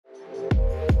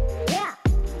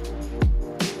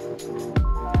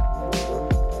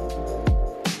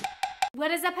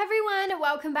What is up everyone?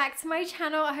 Welcome back to my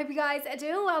channel. I hope you guys are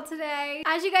doing well today.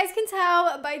 As you guys can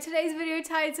tell by today's video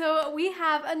title, we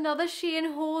have another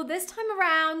Shein haul. This time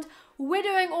around, we're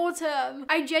doing autumn.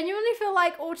 I genuinely feel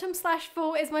like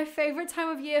autumn/fall is my favorite time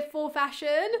of year for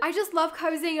fashion. I just love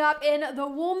cozying up in the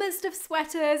warmest of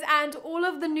sweaters and all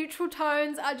of the neutral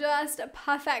tones are just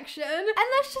perfection. And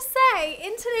let's just say,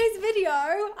 in today's video,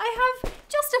 I have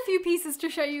just a few pieces to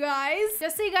show you guys.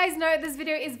 Just so you guys know, this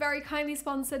video is very kindly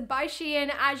sponsored by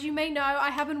Shein. As you may know, I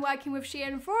have been working with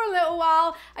Shein for a little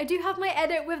while. I do have my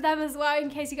edit with them as well, in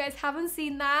case you guys haven't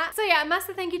seen that. So yeah, a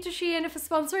massive thank you to Shein for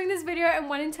sponsoring this video and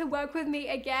wanting to work with me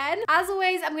again. As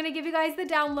always, I'm gonna give you guys the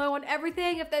down low on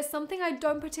everything. If there's something I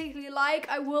don't particularly like,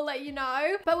 I will let you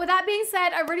know. But with that being said,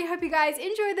 I really hope you guys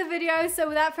enjoyed the video. So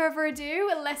without further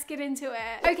ado, let's get into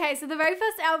it. Okay, so the very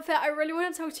first outfit I really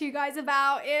want to talk to you guys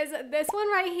about is this one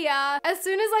right here. As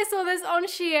soon as I saw this on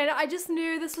Shein, I just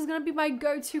knew this was gonna be my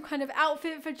go-to kind of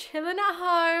outfit for chilling at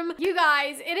home. You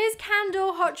guys, it is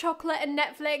candle, hot chocolate, and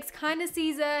Netflix kind of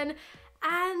season,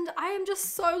 and I am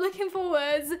just so looking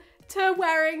forward to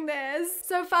wearing this.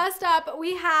 So first up,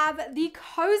 we have the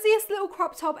coziest little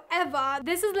crop top ever.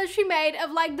 This is literally made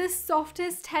of like the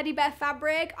softest teddy bear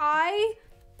fabric. I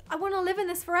want to live in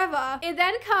this forever. It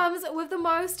then comes with the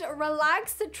most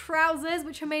relaxed trousers,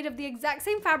 which are made of the exact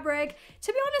same fabric.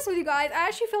 To be honest with you guys, I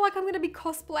actually feel like I'm going to be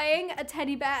cosplaying a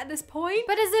teddy bear at this point.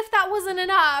 But as if that wasn't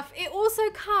enough, it also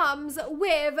comes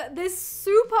with this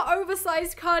super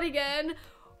oversized cardigan,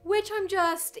 which I'm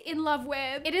just in love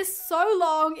with. It is so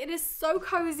long, it is so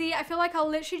cozy. I feel like I'll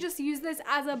literally just use this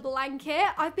as a blanket.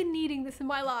 I've been needing this in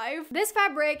my life. This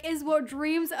fabric is what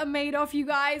dreams are made of, you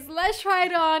guys. Let's try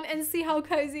it on and see how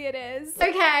cozy it is.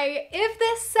 Okay, if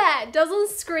this set doesn't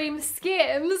scream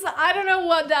Skims, I don't know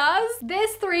what does.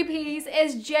 This three-piece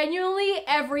is genuinely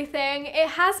everything. It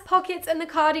has pockets in the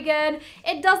cardigan.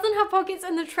 It doesn't have pockets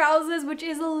in the trousers, which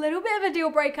is a little bit of a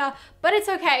deal breaker, but it's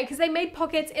okay because they made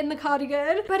pockets in the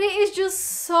cardigan. But it is just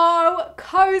so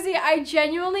cozy. I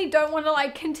genuinely don't want to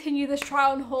like continue this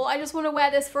try on haul. I just want to wear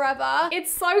this forever.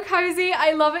 It's so cozy.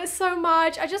 I love it so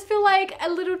much. I just feel like a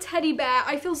little teddy bear.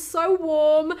 I feel so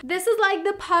warm. This is like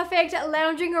the perfect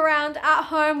lounging around at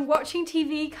home, watching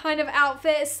TV kind of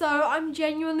outfit. So I'm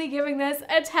genuinely giving this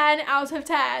a 10 out of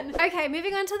 10. Okay,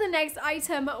 moving on to the next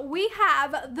item. We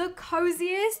have the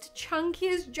coziest,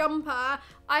 chunkiest jumper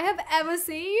I have ever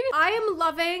seen. I am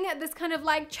loving this kind of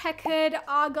like checkered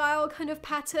argyle kind of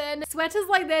pattern. Sweaters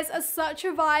like this are such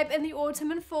a vibe in the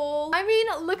autumn and fall. I mean,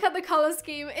 look at the color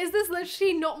scheme. Is this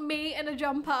literally not me in a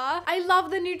jumper? I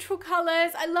love the neutral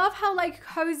colors. I love how like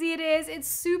cozy it is. It's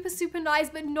super, super nice,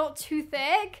 but not too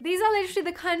thick. These are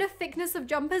literally the kind of thickness of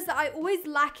jumpers that I always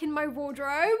lack in my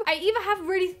wardrobe. I either have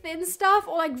really thin stuff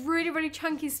or like really, really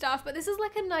chunky stuff, but this is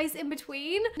like a nice in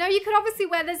between. Now you could obviously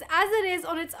wear this as it is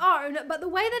on its own, but the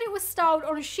way that it was styled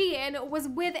on Shein was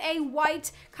with a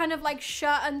white kind of like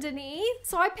shirt underneath.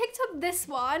 So I picked up this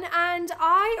one and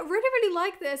I really, really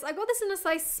like this. I got this in a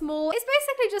size small. It's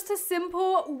basically just a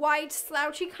simple white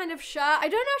slouchy kind of shirt. I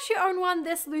don't actually own one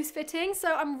this loose fitting,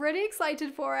 so I'm really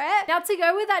excited for it. Now to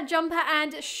go with that jumper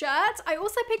and shirt, I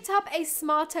also picked up a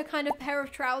smarter kind of pair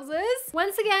of trousers.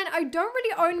 Once again, I don't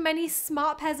really own many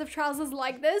smart pairs of trousers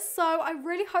like this, so I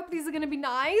really hope these are going to be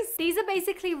nice. These are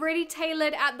basically really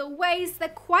tailored at the waist. They're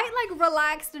quite like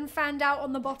relaxed and fanned out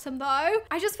on the bottom though.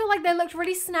 I just feel like they looked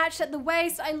really snatched at the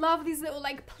waist. I love these little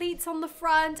like pleats on the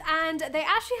front, and they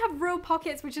actually have real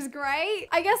pockets, which is great.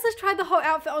 I guess let's try the whole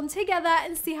outfit on together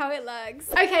and see how it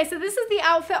looks. Okay, so this is the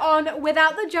outfit on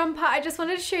without the jumper. I just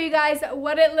wanted to show you guys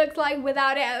what it looked like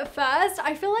without it at first.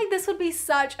 I feel like this would be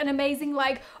such an amazing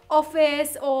like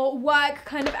office or work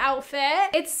kind of outfit.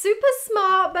 It's super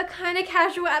smart but kind of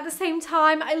casual at the same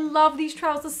time. I love these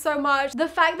trousers so much. The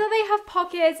fact that they have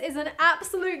pockets is an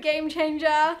absolute game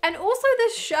changer. And also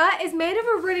this shirt is made of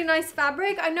a really nice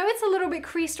fabric. I know it's a little bit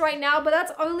creased right now, but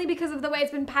that's only because of the way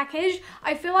it's been packaged.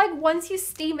 I feel like once you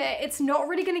steam it, it's not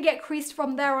really gonna get creased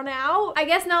from there on out. I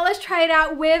guess now let's try it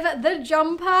out with the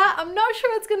jumper. I'm not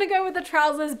sure it's gonna go with the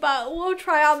trousers, but we'll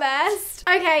try our best.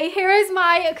 Okay, here is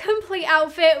my complete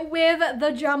outfit with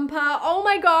the jumper. Oh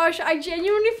my gosh, I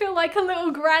genuinely feel like a little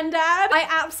granddad. I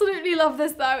absolutely love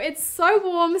this though. It's so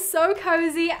warm, so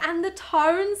cozy, and the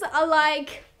tones are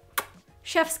like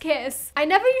Chef's kiss. I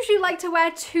never usually like to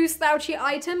wear two slouchy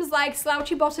items, like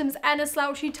slouchy bottoms and a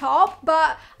slouchy top,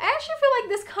 but I actually feel like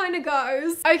this kind of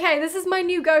goes. Okay, this is my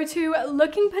new go-to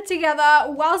looking put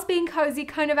together whilst being cozy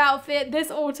kind of outfit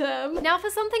this autumn. Now for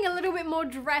something a little bit more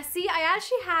dressy, I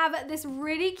actually have this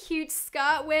really cute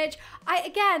skirt, which I,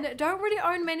 again, don't really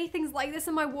own many things like this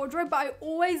in my wardrobe, but I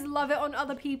always love it on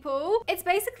other people. It's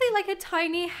basically like a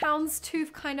tiny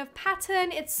houndstooth kind of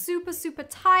pattern. It's super, super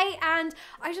tight, and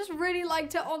I just really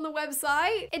liked it on the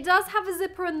website. It does have a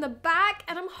zipper in the back,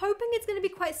 and I'm hoping it's going to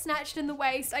be quite snatched in the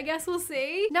waist. I guess we'll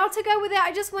see. Now to go with it,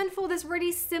 I just went for this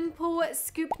really simple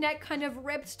scoop neck kind of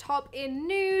ribbed top in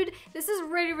nude. This is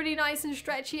really, really nice and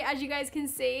stretchy, as you guys can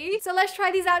see. So let's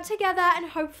try these out together, and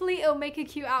hopefully it'll make a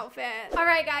cute outfit. All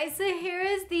right, guys, so here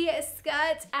is the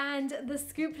skirt and the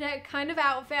scoop neck kind of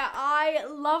outfit. I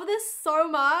love this so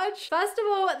much. First of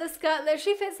all, the skirt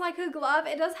literally fits like a glove.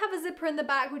 It does have a zipper in the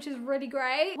back, which is really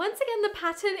great. Once again, the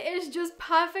pattern is just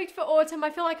perfect for autumn.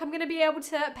 I feel like I'm going to be able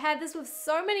to pair this with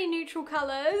so many neutral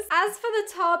colors. As for the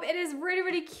top, it is really,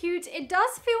 really cute. It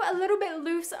does feel a little bit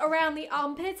loose around the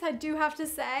armpits, I do have to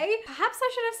say. Perhaps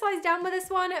I should have sized down with this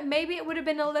one. Maybe it would have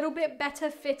been a little bit better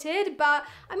fitted, but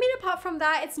I mean, apart from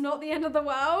that, it's not the end of the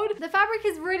world. The fabric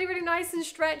is really, really nice and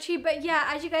stretchy, but yeah,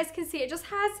 as you guys can see, it just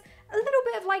has a little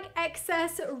bit of like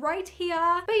excess right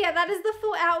here. But yeah, that is the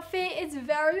full outfit. It's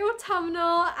very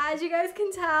autumnal, as you guys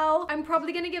can tell. I'm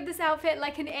probably gonna give this outfit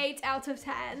like an 8 out of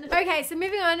 10. Okay, so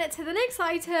moving on to the next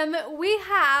item, we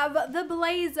have the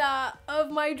blazer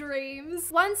of my dreams.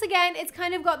 Once again, it's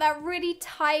kind of got that really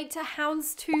tight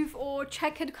houndstooth or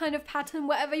checkered kind of pattern,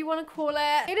 whatever you want to call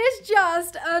it. It is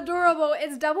just adorable.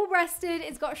 It's double-breasted,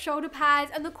 it's got shoulder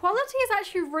pads, and the quality is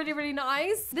actually really, really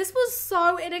nice. This was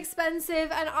so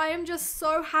inexpensive, and I am just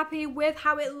so happy with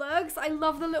how it looks. I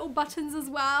love the little buttons as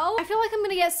well. I feel like I'm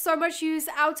gonna get so much use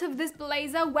out of this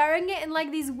blazer. Wearing it in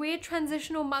like these weird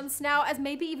transitional months now as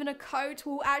maybe even a coat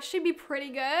will actually be pretty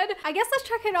good. I guess let's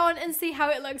check it on and see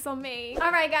how it looks on me. All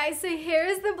right, guys, so here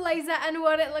is the blazer and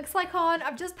what it looks like on.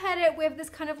 I've just paired it with this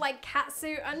kind of like cat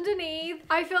suit underneath.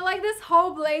 I feel like this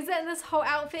whole blazer and this whole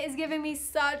outfit is giving me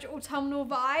such autumnal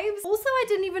vibes. Also, I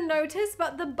didn't even notice,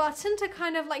 but the button to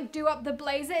kind of like do up the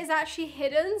blazer is actually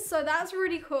hidden, so that's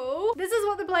really cool. This is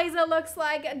what the blazer looks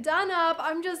like done up.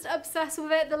 I'm just obsessed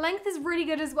with it. The length is really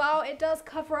good as well. It does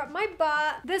cover up my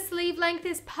butt. The sleeve length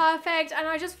is perfect, and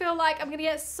I just feel like I'm gonna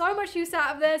get so much use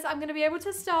out of this. I'm gonna be able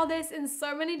to style this in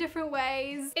so many different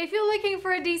ways. If you're looking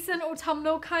for a decent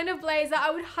autumnal kind of blazer,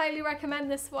 I would highly recommend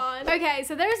this one. Okay,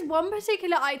 so there is one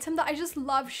particular item that I just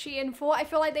love Shein for. I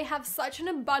feel like they have such an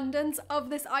abundance of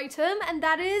this item, and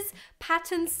that is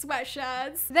patterned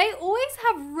sweatshirts. They always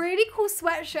have really cool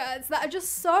sweatshirts that are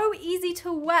just so easy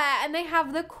to wear, and they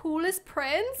have the coolest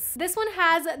prints. This one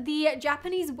has the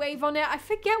Japanese wave on it. I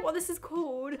forget what this is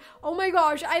called. Oh my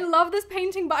gosh, I love this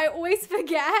painting, but I always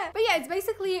forget. But yeah, it's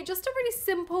basically just a really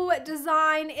simple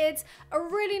design. It's a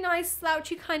really nice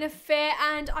slouchy kind of fit,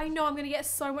 and I know I'm gonna get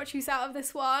so much use out of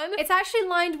this one. It's actually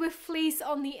lined with fleece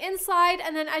on the inside,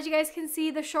 and then as you guys can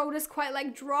see, the shoulders quite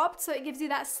like dropped, so it gives you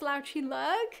that slouchy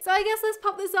look. So I guess let's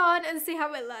pop this on and see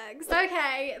how it looks.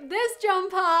 Okay, this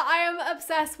jumper I am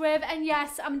obsessed with, and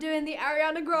yes, I'm doing the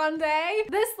Ariana Grande.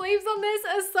 The sleeves on this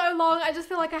are so long, I just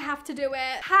feel like I have to do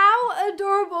it. How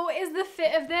adorable is the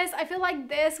fit of this? I feel like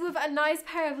this with a nice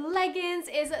pair of leggings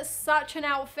is such an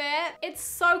outfit. It's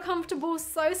so comfortable,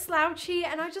 so slouchy,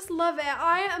 and I just love it.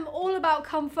 I am all about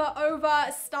comfort over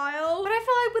style, but I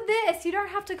feel like with this, you don't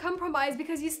have to compromise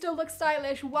because you still look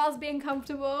stylish whilst being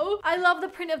comfortable. I love the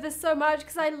print of this so much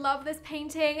because I love this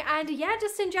painting, and yeah,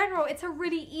 just in general, it's a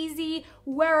really easy,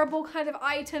 wearable kind of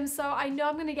item, so I know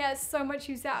I'm gonna get so much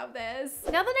use out of this.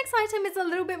 Now the next item is a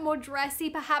little bit more dressy,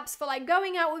 perhaps for like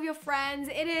going out with your friends.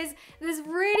 It is this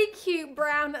really cute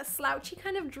brown slouchy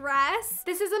kind of dress.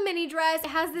 This is a mini dress. It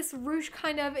has this ruche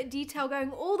kind of detail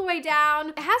going all the way down.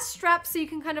 It has straps so you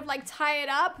can kind of like tie it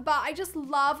up, but I just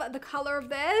love the color of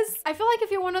this. I feel like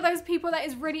if you're one of those people that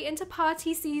is really into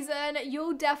party season,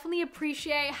 you'll definitely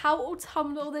appreciate how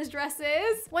autumnal this dress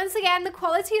is. Once again, the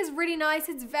quality is really nice.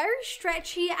 It's very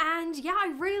stretchy, and yeah,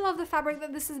 I really love the fabric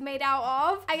that this is made out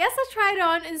of. I guess let's try it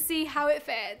on and see how it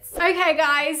fits. Okay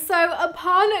guys, so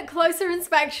upon closer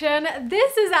inspection,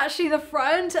 this is actually the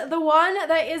front, the one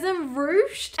that isn't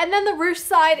ruched, and then the ruched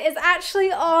side is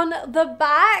actually on the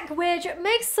back, which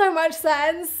makes so much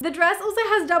sense. The dress also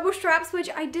has double straps, which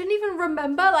I didn't even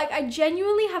remember. Like, I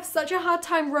genuinely have such a hard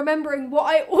time remembering what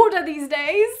I order these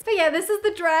days. But yeah, this is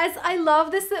the dress. I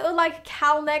love this little like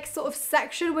cowl neck sort of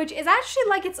section, which is actually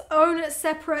like its own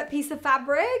separate piece of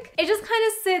fabric. It just kind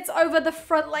of sits over the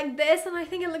front like this, and I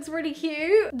think it looks really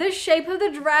cute. The shape of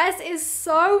the dress is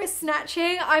so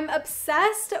snatching. I'm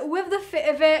obsessed with the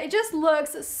fit of it. It just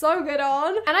looks so good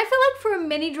on. And I feel like for a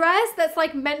mini dress that's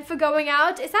like meant for going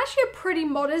out, it's actually a pretty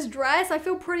modest dress. I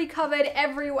feel pretty covered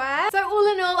everywhere. So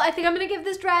all in all, I think I'm gonna give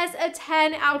this dress a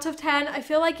 10 out of 10. I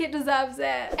feel like it deserves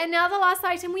it. And now the last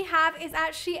item we have is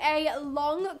actually a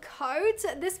long coat.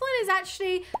 This one is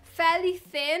actually fairly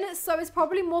thin, so it's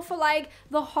probably more for like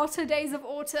the hotter days of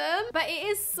autumn, but it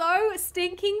is so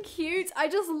stinking cute. I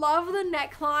just love the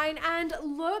neckline, and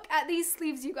look at these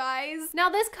sleeves, you guys. Now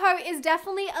this coat is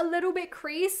definitely a little bit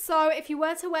creased, so if you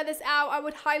were to wear this out, I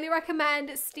would highly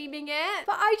recommend steaming it,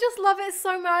 but I just love it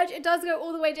so much. It does go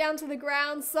all the way down to the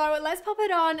ground, so let's pop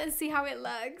it on and see how it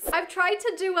looks. I've tried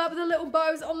to do up the little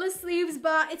bows on the sleeves,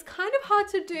 but it's kind of hard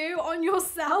to do on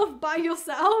yourself by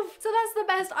yourself, so that's the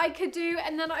best I could do.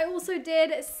 And then I also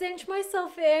did cinch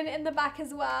myself in the back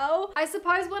as well. I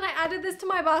suppose when I added this to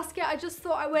my basket, I just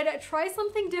thought I would try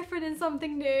something different and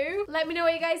something new. Let me know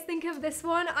what you guys think of this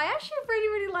one. I actually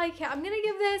really like it. I'm gonna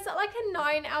give this like a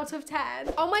 9 out of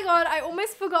 10. Oh my god, I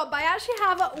almost forgot, but I actually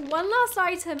have one last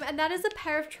item, and that is a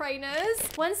pair of trainers.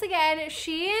 Once again,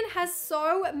 Shein has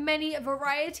so many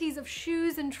varieties of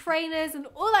shoes and trainers and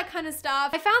all that kind of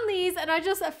stuff. I found these and I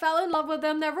just fell in love with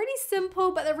them. They're really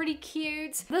simple, but they're really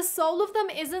cute. The sole of them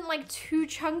isn't like too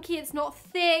chunky. It's not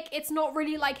thick. It's not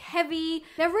really like heavy.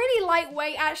 They're really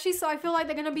lightweight actually, so I feel like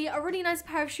they're gonna be a really nice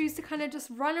pair of shoes to kind of just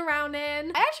run around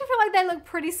in. I actually feel like they look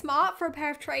pretty smart for a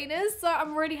pair of trainers, so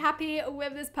I'm really happy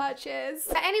with this purchase.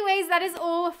 But anyways, that is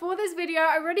all for this video.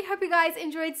 I really hope you guys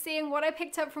enjoyed seeing what I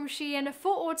picked up from Shein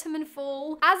for autumn and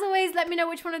fall. As always, let me know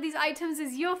which one of these items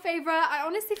is your favorite. I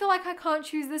honestly feel like I can't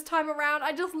choose this time around.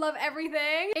 I just love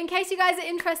everything. In case you guys are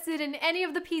interested in any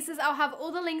of the pieces, I'll have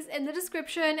all the links in the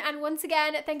description. And once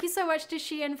again, thank you so much to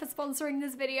Shein for sponsoring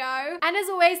this video. And as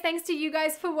always, thanks to you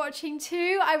guys for watching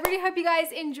too. I really hope you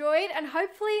guys enjoyed, and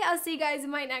hopefully I'll see you guys in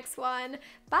my next one.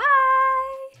 Bye!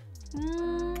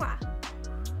 Mwah.